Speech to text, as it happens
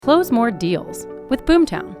Close more deals with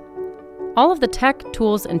Boomtown. All of the tech,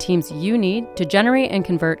 tools, and teams you need to generate and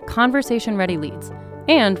convert conversation-ready leads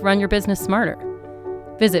and run your business smarter.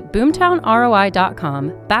 Visit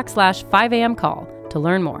boomtownroi.com/5am call to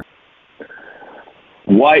learn more.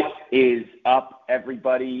 What is up,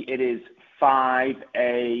 everybody? It is 5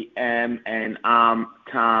 a.m. and I'm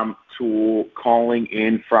Tom Toole calling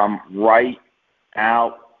in from right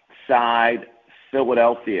outside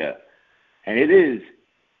Philadelphia. And it is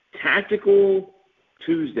Tactical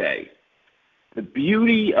Tuesday. The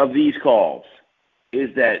beauty of these calls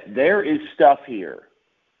is that there is stuff here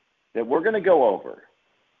that we're going to go over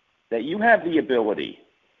that you have the ability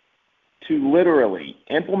to literally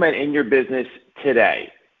implement in your business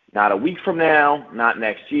today. Not a week from now, not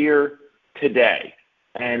next year, today.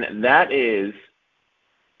 And that is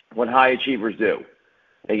what high achievers do.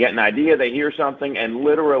 They get an idea, they hear something, and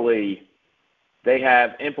literally they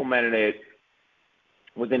have implemented it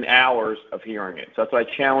within hours of hearing it. So that's what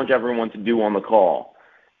I challenge everyone to do on the call.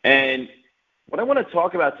 And what I want to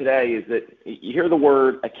talk about today is that you hear the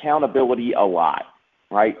word accountability a lot,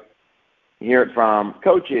 right? You hear it from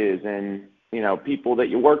coaches and, people that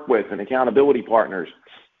you work with and accountability partners.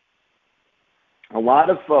 A lot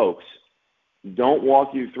of folks don't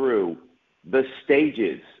walk you through the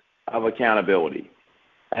stages of accountability.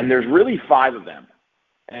 And there's really 5 of them.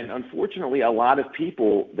 And unfortunately, a lot of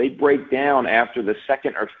people, they break down after the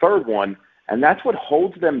second or third one, and that's what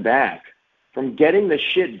holds them back from getting the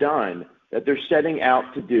shit done that they're setting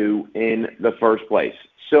out to do in the first place.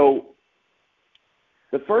 So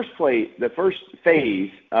the first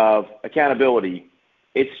phase of accountability,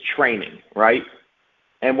 it's training, right?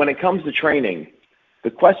 And when it comes to training,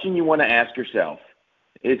 the question you want to ask yourself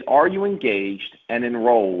is, are you engaged and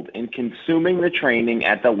enrolled in consuming the training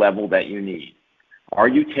at the level that you need? Are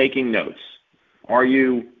you taking notes? Are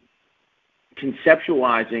you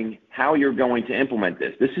conceptualizing how you're going to implement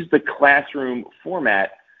this? This is the classroom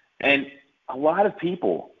format, and a lot of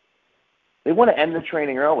people, they want to end the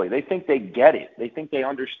training early. They think they get it. They think they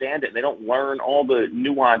understand it. They don't learn all the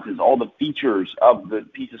nuances, all the features of the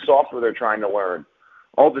piece of software they're trying to learn,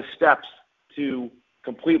 all the steps to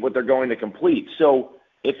complete what they're going to complete. So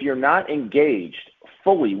if you're not engaged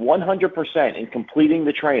fully, 100% in completing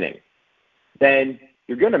the training, then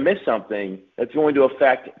you're going to miss something that's going to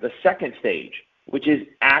affect the second stage, which is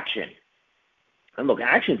action. And look,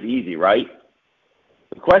 action's easy, right?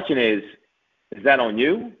 The question is that on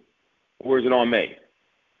you or is it on me?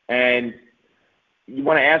 And you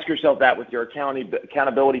want to ask yourself that with your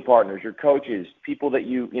accountability partners, your coaches, people that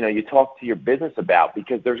you talk to your business about,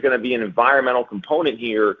 because there's going to be an environmental component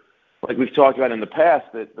here, like we've talked about in the past,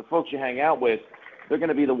 that the folks you hang out with, they're going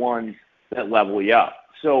to be the ones that level you up.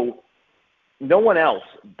 So no one else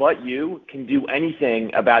but you can do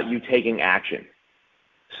anything about you taking action.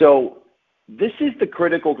 So this is the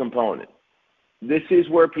critical component. This is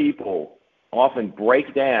where people often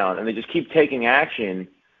break down and they just keep taking action,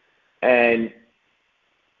 and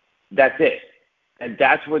that's it. And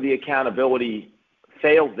that's where the accountability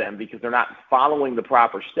fails them, because they're not following the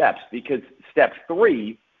proper steps. Because step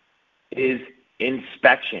 3 is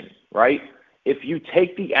inspection, right? If you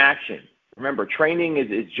take the action, remember, training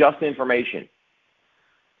is just information.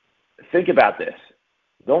 Think about this.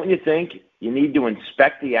 Don't you think you need to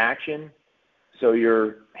inspect the action so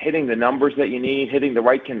you're hitting the numbers that you need, hitting the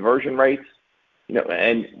right conversion rates?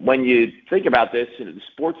 And when you think about this, the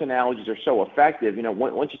sports analogies are so effective.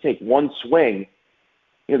 Once you take one swing,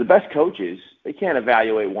 the best coaches, they can't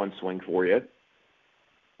evaluate one swing for you.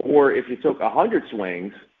 Or if you took 100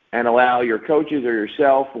 swings and allow your coaches or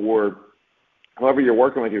yourself or whoever you're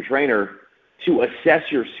working with, your trainer, to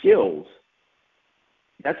assess your skills,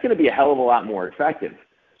 that's going to be a hell of a lot more effective.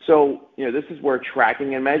 So, this is where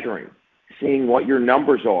tracking and measuring, seeing what your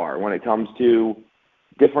numbers are when it comes to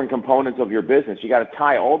different components of your business. You got to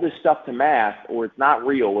tie all this stuff to math, or it's not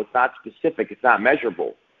real, it's not specific, it's not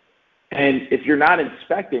measurable. And if you're not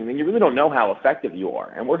inspecting, then you really don't know how effective you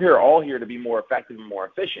are. And we're all here to be more effective and more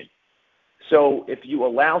efficient. So if you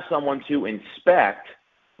allow someone to inspect,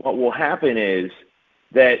 what will happen is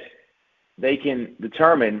that they can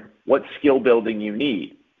determine what skill building you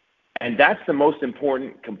need. And that's the most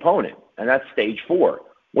important component, and that's stage 4.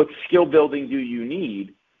 What skill building do you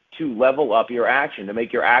need to level up your action, to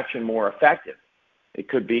make your action more effective? It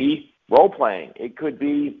could be role-playing. It could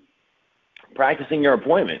be practicing your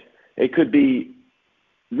appointment. It could be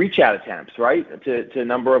reach-out attempts, right, to a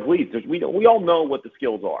number of leads. We all know what the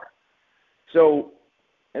skills are. So,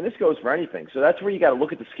 and this goes for anything. So that's where you got to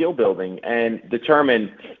look at the skill building and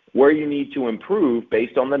determine where you need to improve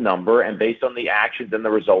based on the number and based on the actions and the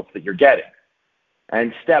results that you're getting.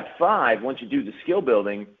 And step 5, once you do the skill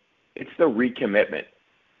building, it's the recommitment.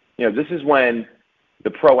 This is when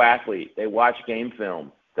the pro athlete, they watch game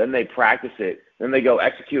film, then they practice it, then they go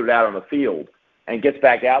execute it out on the field and gets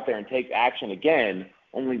back out there and takes action again,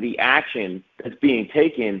 only the action that's being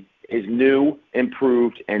taken is new,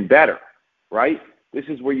 improved, and better, right? This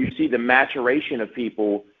is where you see the maturation of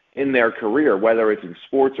people in their career, whether it's in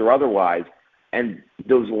sports or otherwise. And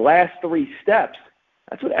those last 3 steps,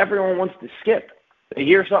 that's what everyone wants to skip. They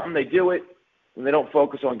hear something, they do it, and they don't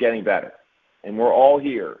focus on getting better. And we're all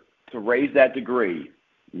here to raise that degree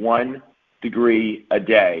 1 degree a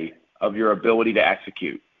day of your ability to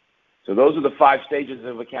execute. So those are the 5 stages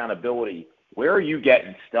of accountability. Where are you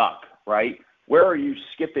getting stuck, right? Where are you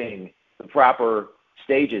skipping the proper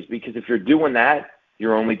stages? Because if you're doing that,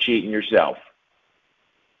 you're only cheating yourself.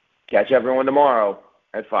 Catch everyone tomorrow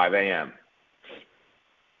at 5 a.m.